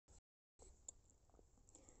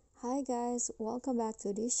Hi guys, welcome back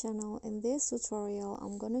to this channel. In this tutorial,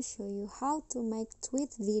 I'm gonna show you how to make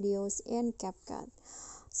tweet videos in CapCut.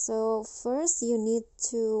 So first you need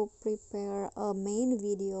to prepare a main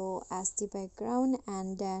video as the background,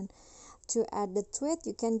 and then to add the tweet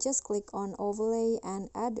you can just click on overlay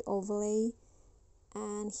and add overlay,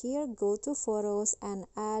 and here go to photos and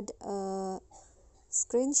add a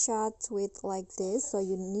screenshot tweet like this. So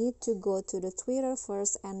you need to go to the Twitter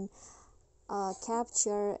first and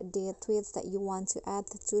capture the tweets that you want to add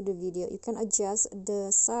to the video. You can adjust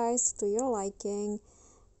the size to your liking.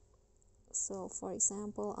 So for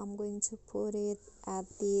example, I'm going to put it at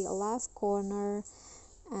the left corner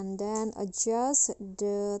and then adjust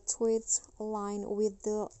the tweet line with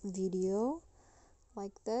the video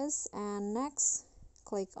like this, and next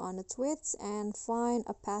click on the tweets and find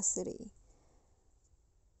opacity,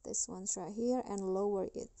 this one's right here, and lower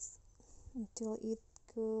it until it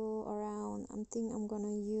go around, I think I'm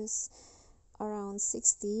gonna use around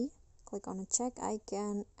 60. Click on the check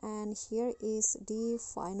icon, and here is the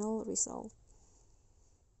final result.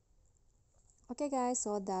 Okay guys,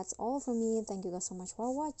 so that's all from me. Thank you guys so much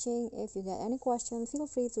for watching. If you get any questions, feel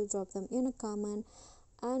free to drop them in a comment,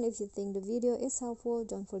 and if you think the video is helpful,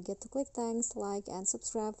 don't forget to click thanks, like, and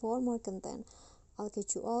subscribe for more content. I'll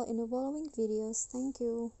catch you all in the following videos. Thank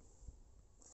you.